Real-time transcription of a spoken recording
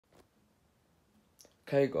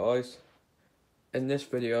Okay guys, in this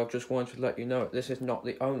video I just wanted to let you know this is not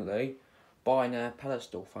the only Bionaire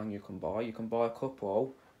pedestal fan you can buy. You can buy a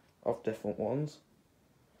couple of different ones,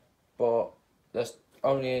 but there's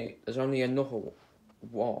only another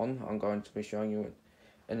one I'm going to be showing you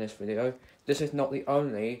in this video. This is not the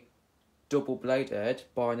only double bladed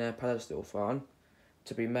Bionaire pedestal fan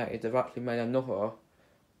to be made. They've actually made another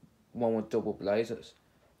one with double blades. It's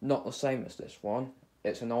not the same as this one.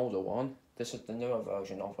 It's an older one. This is the newer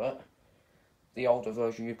version of it. The older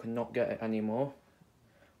version, you cannot get it anymore.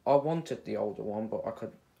 I wanted the older one, but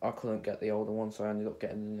I couldn't get the older one, so I ended up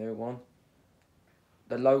getting the new one.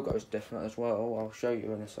 The logo's different as well. I'll show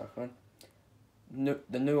you in a second.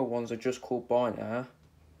 The newer ones are just called Bionaire,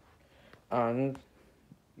 and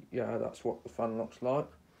yeah, that's what the fan looks like.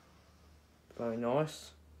 Very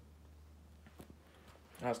nice.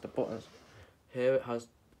 It has the buttons here. It has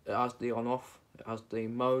the on-off. It has the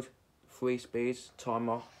mode, 3 speeds,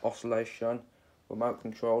 timer, oscillation, remote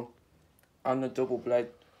control, and the double blade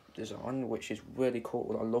design, which is really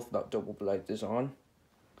cool. I love that double blade design.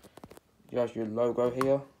 You have your logo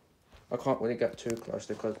here. I can't really get too close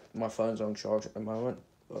because my phone's on charge at the moment,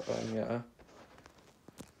 but yeah.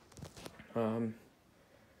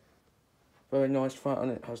 Very nice fan,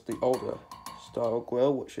 and it has the older style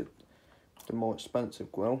grille, which is the more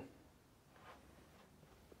expensive grille.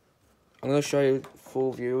 I'm going to show you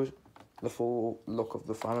the full look of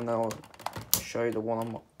the fan, and then I'll show you the one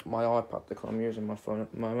on my iPad because I'm using my phone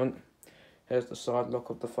at the moment. Here's the side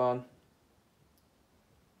look of the fan.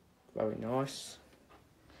 Very nice.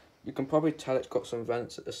 You can probably tell it's got some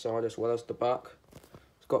vents at the side as well as the back.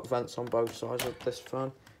 It's got vents on both sides of this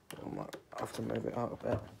fan. I might have to move it out a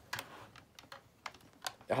bit.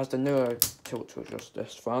 It has the newer tilt to adjust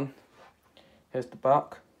this fan. Here's the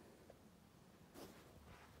back.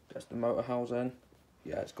 There's the motor housing.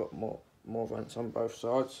 Yeah, it's got more vents on both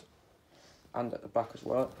sides and at the back as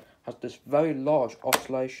well. It has this very large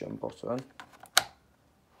oscillation button.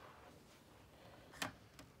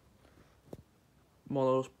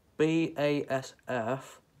 Models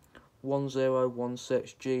BASF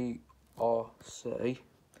 1016GRC.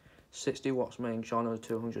 60 watts main channel,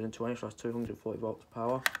 220, so that's 240 volts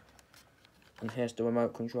power. And here's the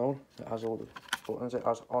remote control. It has all the buttons. It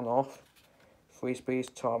has on off, 3 speeds,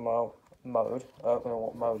 timer, mode. I don't know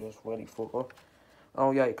what mode is really for.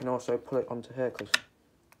 Oh yeah, you can also put it onto here, because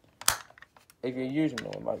if you're using the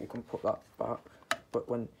remote you can put that back, but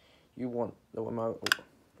when you want the remote,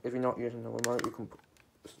 if you're not using the remote, you can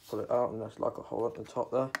put it out, and there's like a hole at the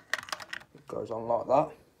top there. It goes on like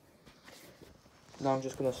that. Now I'm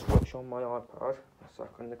just going to switch on my iPad a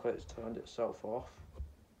second because it's turned itself off.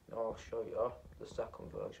 Now I'll show you the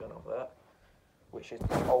second version of it, which is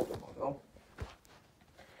the older model.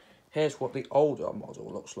 Here's what the older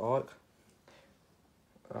model looks like.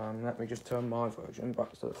 Let me just turn my version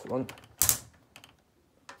back to the front.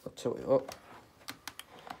 I'll tilt it up.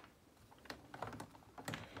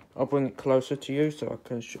 I'll bring it closer to you so I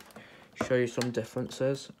can show you some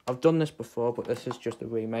differences. I've done this before, but this is just a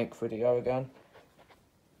remake video again.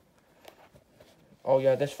 Oh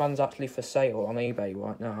yeah, this fan's actually for sale on eBay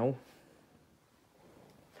right now.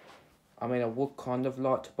 I mean, I would kind of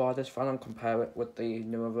like to buy this fan and compare it with the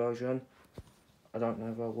newer version. I don't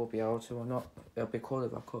know if I will be able to or not. It'd be cool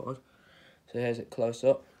if I could. So here's it close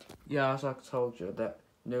up. Yeah, as I told you, that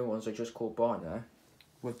new ones are just called Bionaire.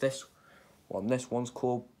 With this one's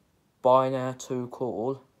called Bionaire 2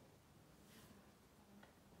 Cool.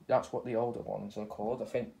 That's what the older ones are called. I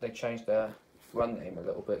think they changed their brand name a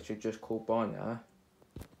little bit to just called Bionaire.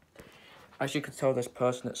 As you can tell, this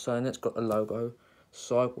person that's selling it's got the logo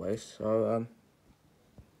sideways, so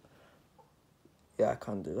yeah, I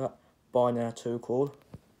can do that. Bionaire 2 Cool.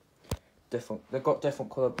 They've got different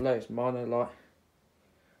coloured blades. Mine are like,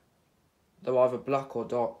 they're either black or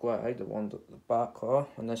dark grey, the ones at the back are,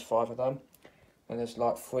 and there's 5 of them. And there's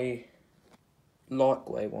like 3 light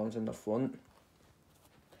grey ones in the front.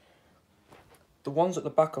 The ones at the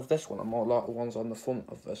back of this one are more like the ones on the front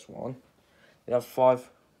of this one. They have 5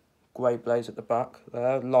 grey blades at the back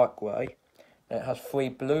there, light grey. And it has 3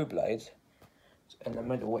 blue blades in the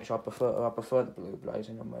middle, which I prefer. I prefer the blue blades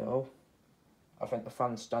in the middle. I think the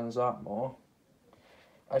fan stands out more.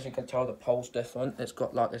 As you can tell, the pole's different. It's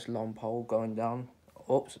got like this long pole going down.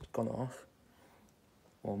 Oops, it's gone off.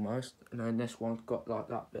 Almost. And then this one's got like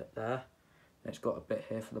that bit there. And it's got a bit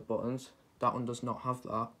here for the buttons. That one does not have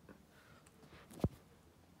that.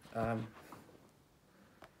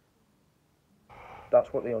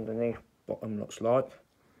 That's what the underneath bottom looks like.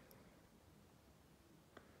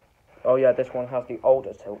 Oh yeah, this one has the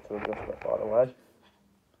older tilt to adjust it, by the way.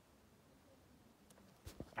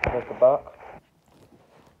 Here's the back.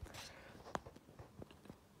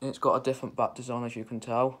 And it's got a different back design, as you can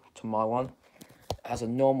tell, to my one. It has a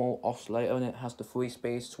normal oscillator and it has the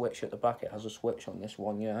 3-speed switch at the back. It has a switch on this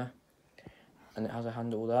one, yeah. And it has a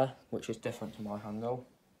handle there, which is different to my handle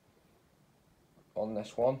on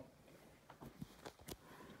this one.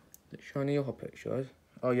 Let's show any other pictures.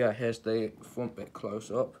 Oh yeah, here's the front bit close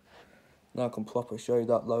up. Now I can properly show you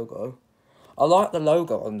that logo. I like the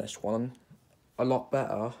logo on this one a lot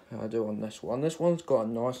better than I do on this one. This one's got a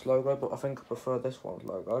nice logo, but I think I prefer this one's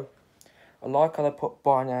logo. I like how they put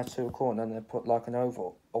Bionaire to a corner and they put like an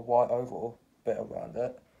oval, a white oval bit around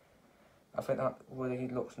it. I think that really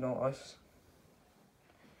looks nice.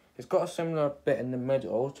 It's got a similar bit in the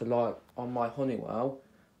middle to like on my Honeywell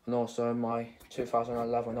and also my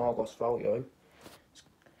 2011 Argos Value. It's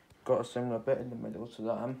got a similar bit in the middle to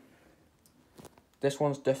them. This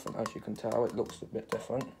one's different, as you can tell. It looks a bit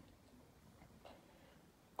different.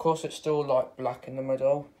 Of course, it's still like black in the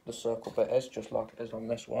middle. The circle bit is just like it is on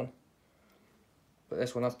this one. But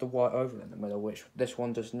this one has the white oval in the middle, which this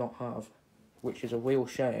one does not have, which is a real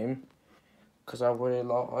shame because I really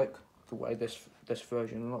like the way this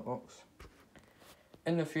version looks.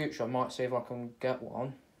 In the future, I might see if I can get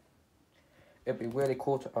one. It'd be really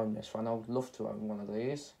cool to own this one. I would love to own one of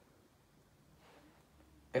these.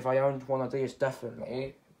 If I owned one of these,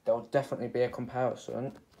 definitely, there would definitely be a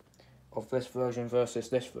comparison of this version versus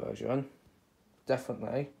this version.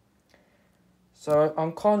 Definitely. So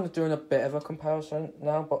I'm kind of doing a bit of a comparison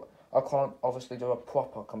now, but I can't obviously do a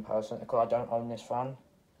proper comparison because I don't own this fan.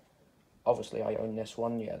 Obviously I own this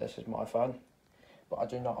one, yeah, this is my fan. But I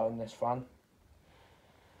do not own this fan.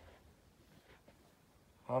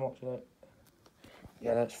 How much is it?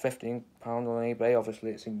 Yeah, that's £15 on eBay.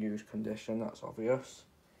 Obviously it's in used condition, that's obvious.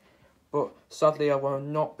 But sadly I will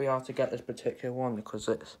not be able to get this particular one because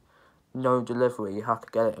it's no delivery. You have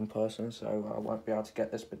to get it in person, so I won't be able to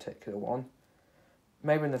get this particular one.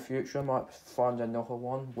 Maybe in the future I might find another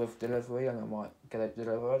one with delivery and I might get it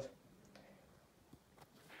delivered.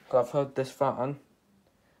 But I've heard this fan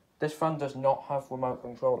does not have remote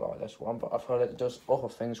control like this one, but I've heard it does other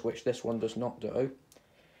things which this one does not do.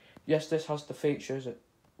 Yes, this has the features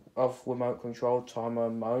of remote control, timer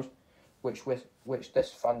and mode, which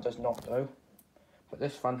this fan does not do. But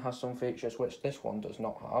this fan has some features which this one does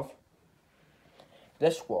not have.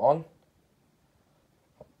 This one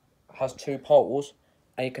has 2 poles,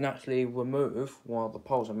 and you can actually remove one of the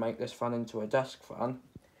poles and make this fan into a desk fan.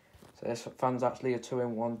 So this fan's actually a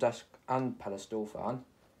 2-in-1 desk and pedestal fan.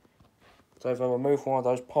 So if I remove one of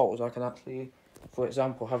those poles, I can actually, for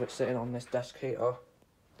example, have it sitting on this desk here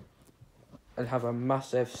and have a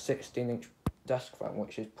massive 16-inch desk fan,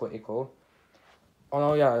 which is pretty cool. Oh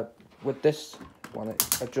no, yeah, with this one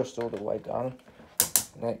it adjusts all the way down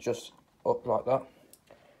and it just up like that.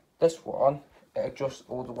 This one, it adjusts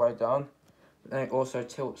all the way down, and it also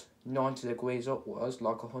tilts 90 degrees upwards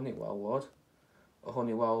like a Honeywell would. A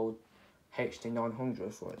Honeywell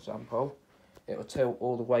HD900, for example. It will tilt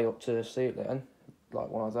all the way up to the ceiling, like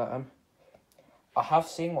one of them. I have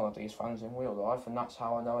seen one of these fans in real life, and that's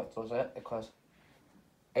how I know it does it, because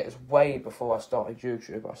it was way before I started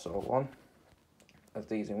YouTube. I saw one of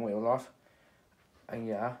these in real life, and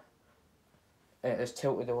yeah, it is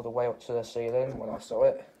tilted all the way up to the ceiling when I saw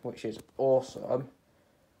it, which is awesome.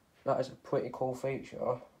 That is a pretty cool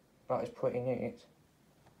feature. That is pretty neat.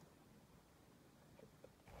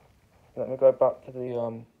 Let me go back to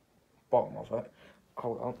the bottom of it.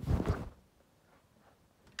 Hold on.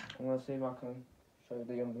 I'm going to see if I can show you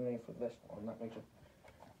the underneath of this one. Let me just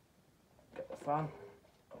get the fan.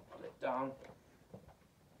 I'll put it down.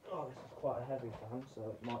 Oh, this is quite a heavy fan, so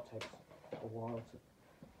it might take a while to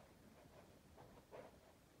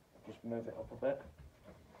just move it up a bit.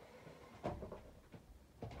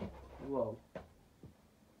 Whoa.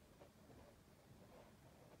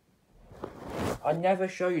 I never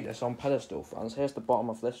show you this on pedestal fans. Here's the bottom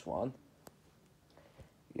of this one.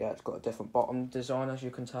 Yeah, it's got a different bottom design, as you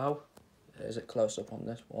can tell. Here's it close up on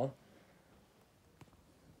this one.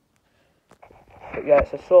 But yeah,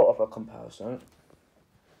 it's a sort of a comparison.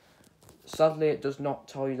 Sadly, it does not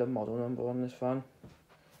tell you the model number on this fan.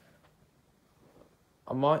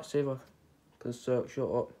 I might see if I can search it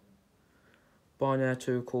up. Bionaire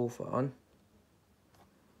 2 cool fan.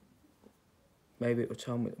 Maybe it will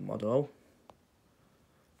tell me the model.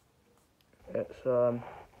 It's well,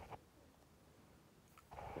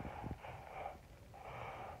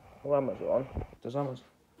 Amazon. Does Amazon?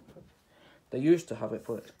 They used to have it,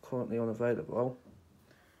 but it's currently unavailable.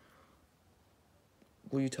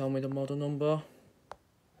 Will you tell me the model number?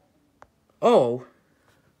 Oh,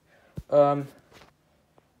 they're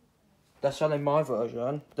selling my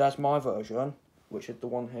version. There's my version, which is the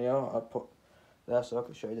one here. I put there, so I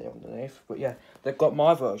can show you it underneath. But yeah, they've got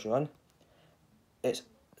my version. It's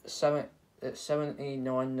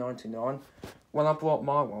 $79.99. When I bought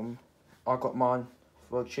my one, I got mine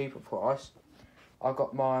for a cheaper price. I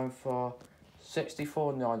got mine for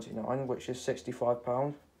 $64.99, which is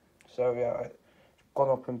 £65. So yeah, it's gone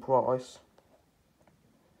up in price.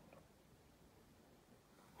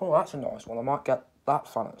 Oh, that's a nice one. I might get that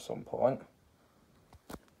fan at some point.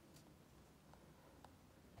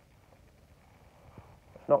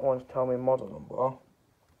 It's not one to tell me model number.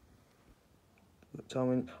 Tell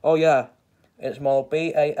me. Oh yeah, it's model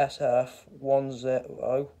BASF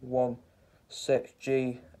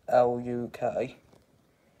 1016GLUK.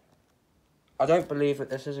 I don't believe that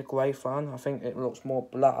this is a grey fan. I think it looks more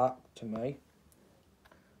black to me.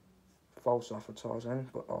 False advertising,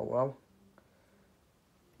 but oh well.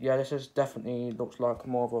 Yeah, this is definitely looks like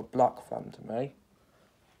more of a black fan to me.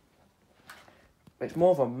 It's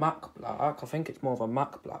more of a matte black. I think it's more of a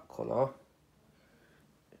matte black colour.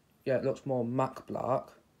 Yeah, it looks more matte black.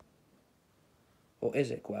 Or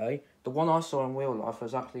is it grey? The one I saw in real life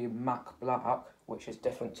was actually matte black, which is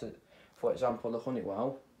different to, for example, the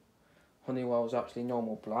Honeywell. Honeywell is actually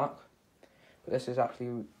normal black. But this is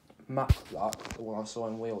actually matte black, the one I saw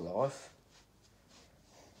in real life.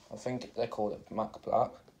 I think they call it matte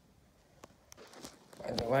black.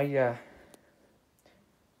 Anyway, yeah.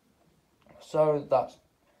 So that's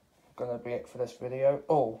gonna be it for this video.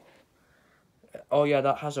 Oh yeah,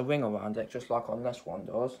 that has a ring around it, just like on this one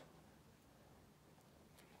does.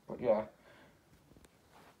 But yeah.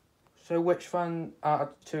 So which fan out of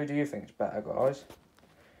the two do you think is better, guys?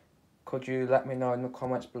 Could you let me know in the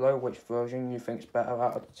comments below which version you think is better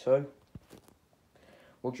out of the two?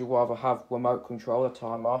 Would you rather have remote control, a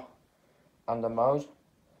timer, and a mode,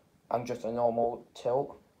 and just a normal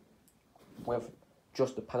tilt with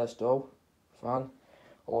just a pedestal fan?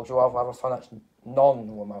 Or would you rather have a fan that's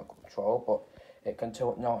non-remote control, but it can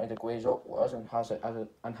tilt 90 degrees upwards and have it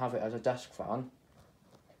as a desk fan?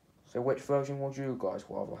 So which version would you guys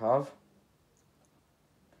rather have?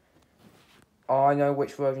 I know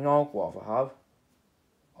which version I'd rather have.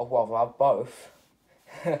 I'd rather have both.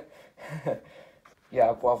 Yeah,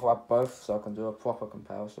 I'd rather have both so I can do a proper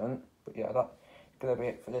comparison. But yeah, that's going to be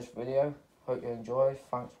it for this video. Hope you enjoyed.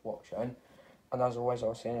 Thanks for watching. And as always,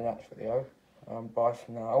 I'll see you in the next video. Bye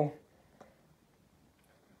for now.